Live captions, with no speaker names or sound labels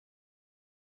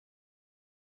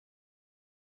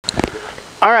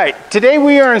All right, today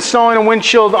we are installing a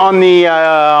windshield on the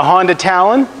Honda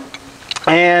Talon.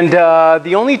 And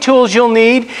the only tools you'll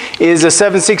need is a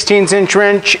 7/16 inch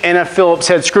wrench and a Phillips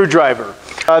head screwdriver.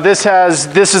 This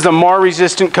is a mar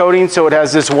resistant coating, so it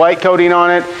has this white coating on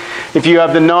it. If you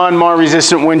have the non-mar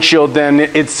resistant windshield, then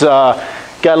it's got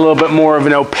a little bit more of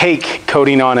an opaque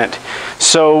coating on it.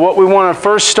 So what we want to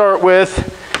first start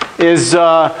with is,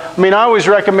 I always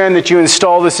recommend that you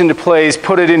install this into place,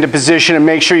 put it into position, and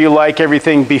make sure you like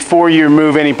everything before you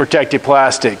remove any protective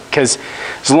plastic. Because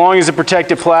as long as the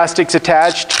protective plastic's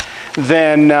attached,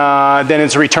 then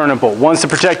it's returnable. Once the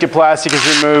protective plastic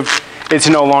is removed, it's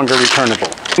no longer returnable.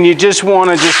 And you just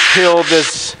want to peel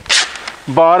this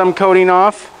bottom coating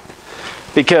off,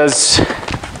 because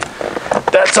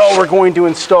that's all we're going to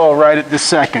install right at this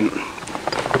second.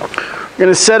 We're going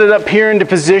to set it up here into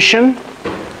position.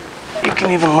 You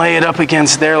can even lay it up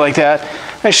against there like that.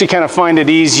 I actually kind of find it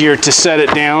easier to set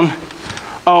it down.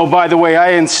 Oh, by the way,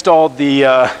 I installed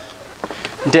the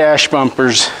dash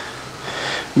bumpers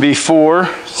before,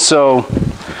 so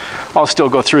I'll still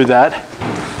go through that.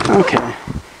 Okay.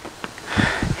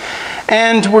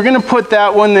 And we're going to put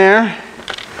that one there.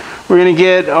 We're going to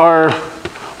get our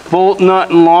bolt,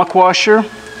 nut, and lock washer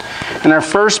and our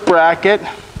first bracket.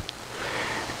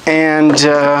 And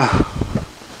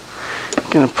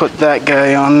going to put that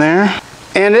guy on there.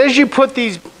 And as you put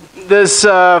this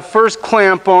first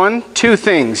clamp on, two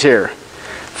things here.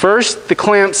 First, the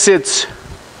clamp sits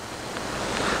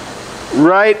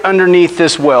right underneath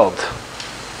this weld.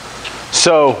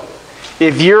 So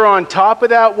if you're on top of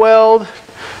that weld,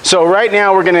 so right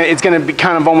now it's going to be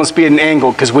kind of almost be at an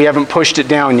angle because we haven't pushed it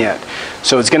down yet.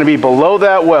 So it's going to be below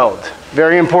that weld.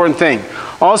 Very important thing.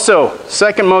 Also,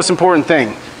 second most important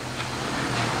thing,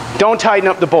 don't tighten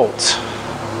up the bolts.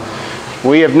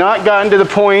 We have not gotten to the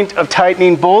point of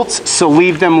tightening bolts, so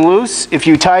leave them loose. If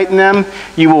you tighten them,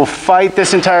 you will fight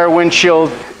this entire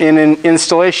windshield in an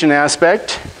installation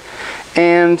aspect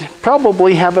and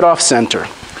probably have it off center.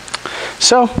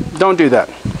 So don't do that.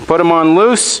 Put them on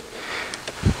loose.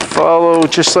 Follow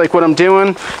just like what I'm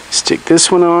doing. Stick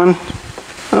this one on.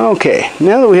 Okay,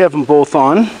 now that we have them both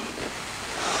on,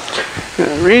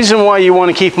 the reason why you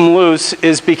want to keep them loose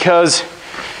is because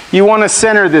you want to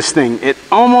center this thing.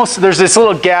 There's this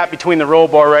little gap between the roll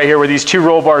bar right here where these two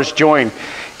roll bars join.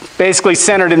 Basically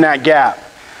centered in that gap.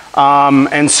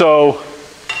 And so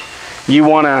you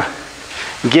want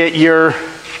to get your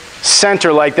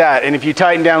center like that. And if you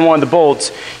tighten down one of the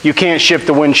bolts, you can't shift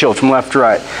the windshield from left to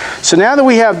right. So now that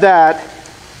we have that,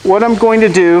 what I'm going to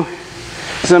do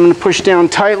is I'm going to push down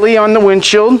tightly on the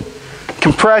windshield,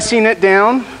 compressing it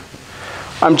down.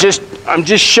 I'm just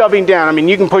shoving down.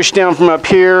 You can push down from up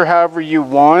here however you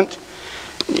want.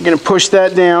 You're going to push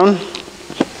that down.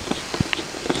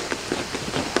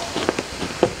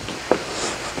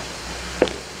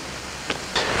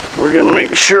 We're going to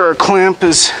make sure our clamp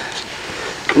is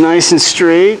nice and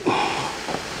straight.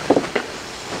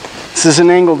 This is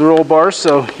an angled roll bar,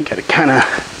 so you got to kind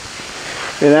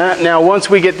of do that. Now, once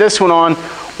we get this one on,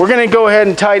 we're going to go ahead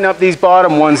and tighten up these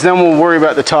bottom ones. Then we'll worry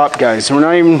about the top guys. We're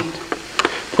not even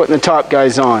putting the top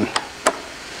guys on.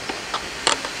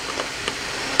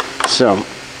 So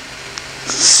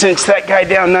cinch that guy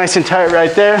down nice and tight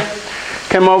right there.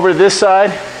 Come over to this side.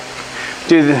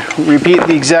 Repeat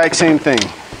the exact same thing.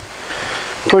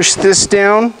 Push this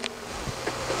down.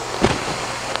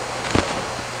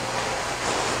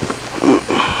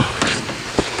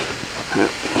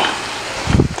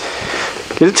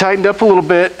 Get it tightened up a little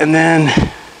bit and then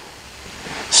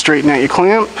straighten out your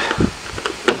clamp.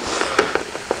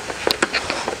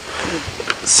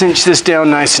 Cinch this down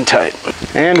nice and tight.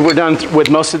 And we're done with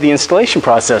most of the installation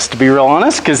process, to be real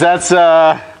honest, because that's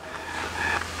the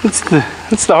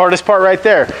hardest part right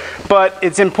there. But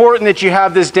it's important that you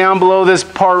have this down below this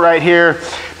part right here,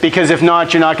 because if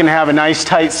not, you're not going to have a nice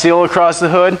tight seal across the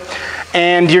hood.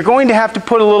 And you're going to have to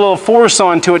put a little force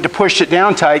onto it to push it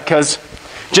down tight, because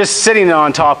just sitting it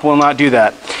on top will not do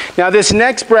that. Now this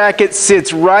next bracket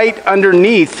sits right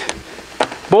underneath.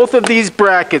 Both of these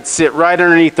brackets sit right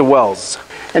underneath the wells.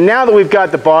 And now that we've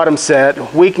got the bottom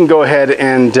set, we can go ahead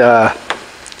and,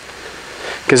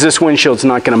 because this windshield's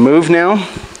not going to move now,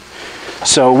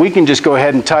 so we can just go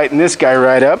ahead and tighten this guy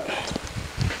right up.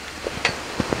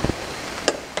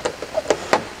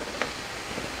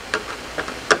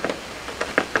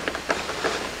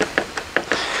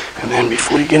 And then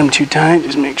before you get them too tight,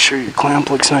 just make sure your clamp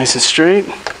looks nice and straight.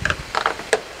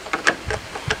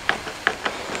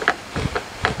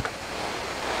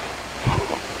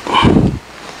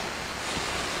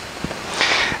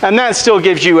 And that still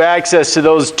gives you access to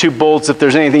those 2 bolts if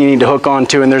there's anything you need to hook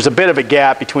onto, and there's a bit of a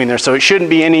gap between there, so it shouldn't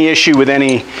be any issue with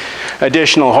any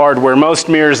additional hardware. Most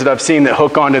mirrors that I've seen that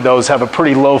hook onto those have a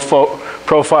pretty low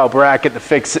profile bracket that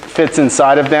fits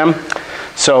inside of them.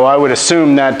 So I would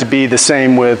assume that to be the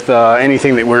same with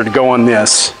anything that were to go on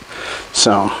this.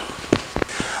 So,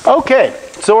 okay,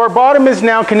 so our bottom is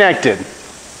now connected.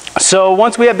 So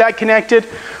once we have that connected,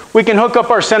 we can hook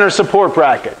up our center support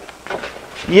bracket.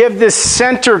 You have this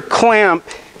center clamp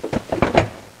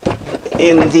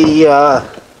in the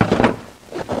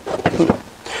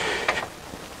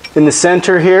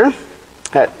center here.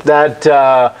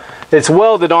 It's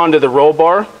welded onto the roll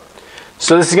bar.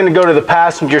 So this is going to go to the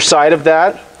passenger side of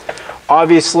that.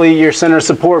 Obviously, your center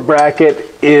support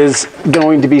bracket is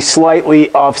going to be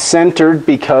slightly off-centered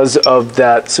because of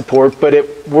that support, but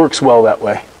it works well that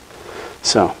way.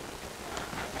 So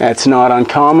that's not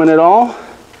uncommon at all.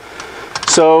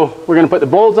 So we're going to put the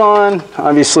bolt on,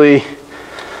 obviously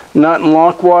nut and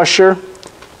lock washer.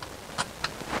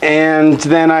 And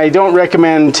then I don't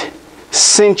recommend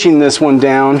cinching this one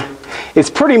down. It's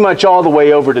pretty much all the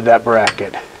way over to that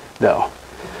bracket though.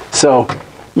 So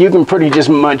you can pretty just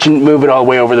much move it all the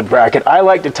way over the bracket. I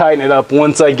like to tighten it up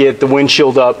once I get the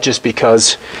windshield up, just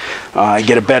because I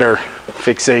get a better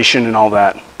fixation and all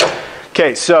that.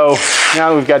 Okay, so now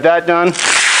that we've got that done,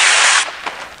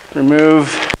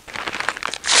 remove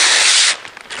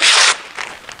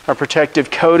our protective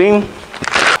coating.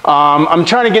 I'm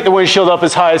trying to get the windshield up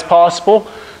as high as possible.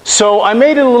 So I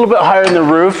made it a little bit higher than the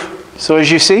roof. So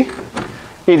as you see,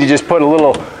 you need to just put a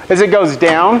little, as it goes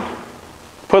down,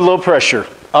 put a little pressure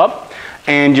up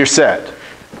and you're set.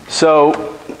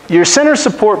 So your center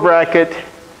support bracket,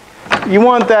 you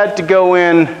want that to go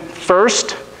in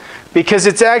first because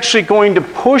it's actually going to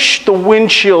push the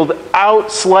windshield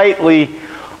out slightly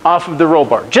off of the roll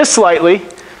bar. Just slightly,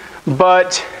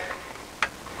 but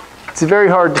it's very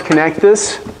hard to connect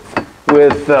this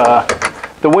with the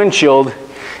windshield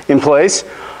in place.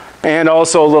 And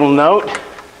also a little note,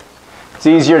 it's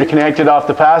easier to connect it off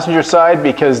the passenger side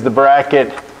because the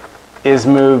bracket is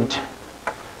moved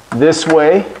this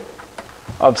way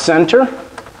of center.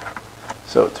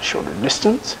 So it's a shorter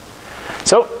distance.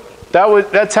 So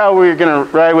that's how we're gonna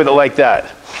ride with it, like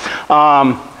that.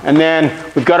 And then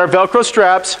we've got our Velcro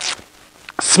straps.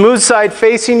 Smooth side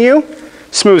facing you,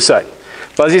 smooth side.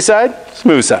 Fuzzy side,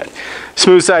 smooth side.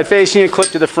 Smooth side facing you,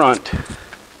 clip to the front.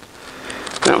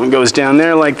 That one goes down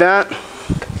there like that.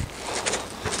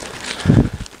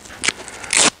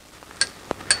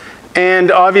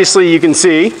 And obviously you can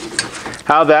see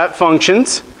how that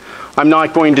functions. I'm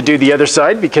not going to do the other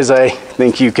side because I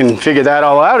think you can figure that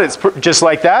all out. It's just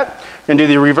like that. We're going to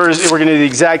do the reverse. We're going to do the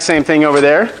exact same thing over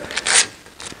there.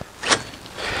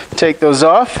 Take those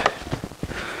off.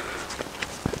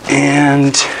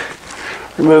 And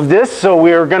remove this. So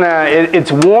we're gonna,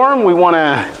 it's warm, we want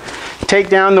to take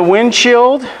down the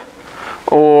windshield,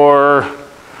 or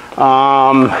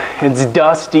it's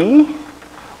dusty,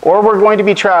 or we're going to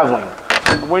be traveling.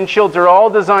 The windshields are all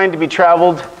designed to be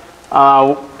traveled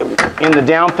in the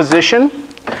down position.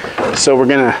 So we're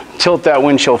going to tilt that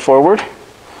windshield forward,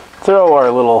 throw our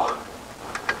little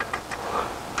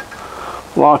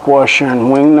lock washer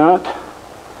and wing nut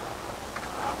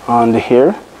onto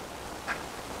here.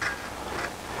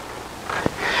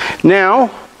 Now,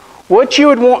 what you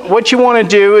want to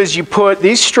do is you put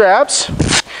these straps,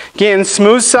 again,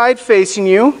 smooth side facing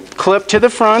you, clip to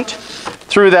the front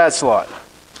through that slot.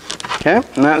 Okay,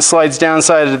 and that slides down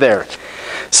side of there.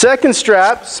 Second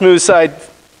strap, smooth side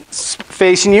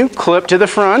facing you, clip to the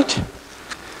front,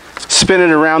 spin it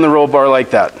around the roll bar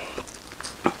like that.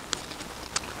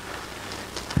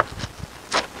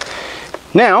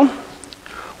 Now,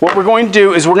 what we're going to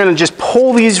do is we're going to just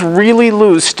pull these really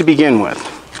loose to begin with.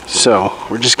 So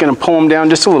we're just going to pull them down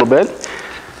just a little bit.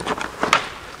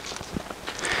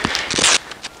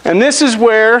 And this is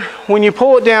where, when you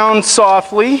pull it down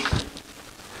softly,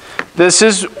 this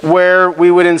is where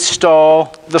we would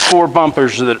install the 4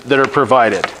 bumpers that are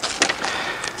provided.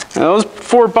 Now those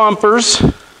 4 bumpers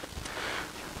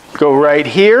go right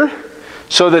here,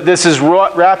 so that this is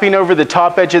wrapping over the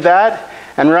top edge of that,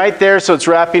 and right there, so it's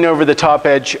wrapping over the top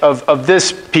edge of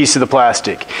this piece of the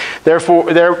plastic,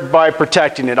 therefore thereby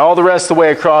protecting it. All the rest of the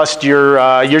way across,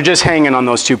 you're just hanging on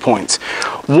those 2 points.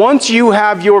 Once you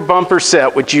have your bumper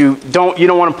set, which you don't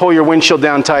want to pull your windshield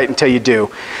down tight until you do,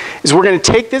 is we're going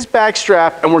to take this back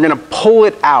strap and we're going to pull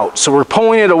it out. So we're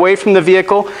pulling it away from the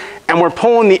vehicle and we're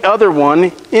pulling the other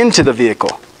one into the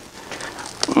vehicle.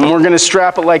 And we're going to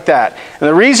strap it like that. And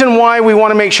the reason why we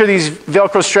want to make sure these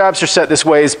Velcro straps are set this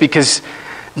way is because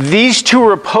these two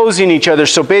are opposing each other,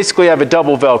 so basically I have a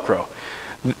double Velcro.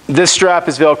 This strap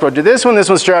is Velcro to this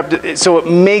one's strapped, so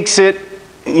it makes it,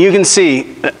 you can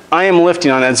see, I am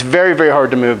lifting on that. It's very, very hard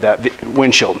to move that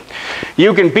windshield.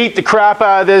 You can beat the crap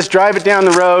out of this, drive it down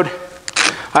the road.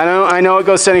 I know it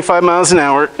goes 75 miles an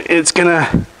hour. It's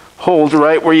gonna hold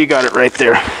right where you got it right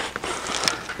there.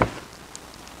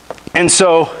 And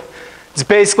so, it's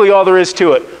basically all there is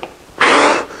to it.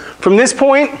 From this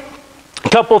point, a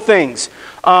couple things.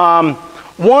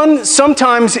 One,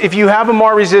 sometimes if you have a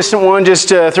more resistant one, just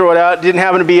to throw it out, didn't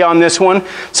happen to be on this one,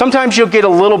 sometimes you'll get a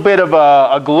little bit of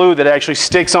a glue that actually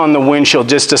sticks on the windshield,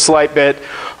 just a slight bit,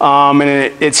 and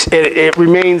it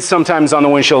remains sometimes on the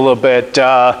windshield a little bit.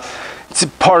 It's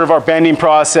part of our bending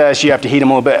process. You have to heat them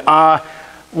a little bit.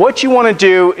 What you want to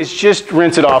do is just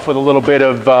rinse it off with a little bit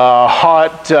of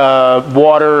hot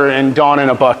water and Dawn in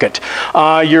a bucket.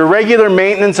 Your regular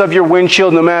maintenance of your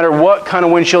windshield, no matter what kind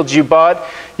of windshields you bought,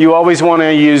 you always want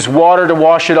to use water to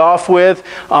wash it off with.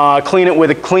 Clean it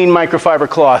with a clean microfiber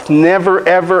cloth. Never,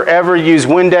 ever, ever use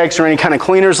Windex or any kind of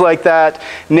cleaners like that.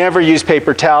 Never use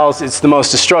paper towels. It's the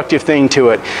most destructive thing to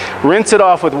it. Rinse it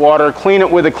off with water, clean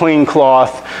it with a clean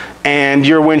cloth, and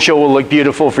your windshield will look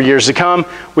beautiful for years to come.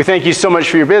 We thank you so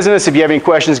much for your business. If you have any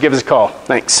questions, give us a call.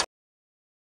 Thanks.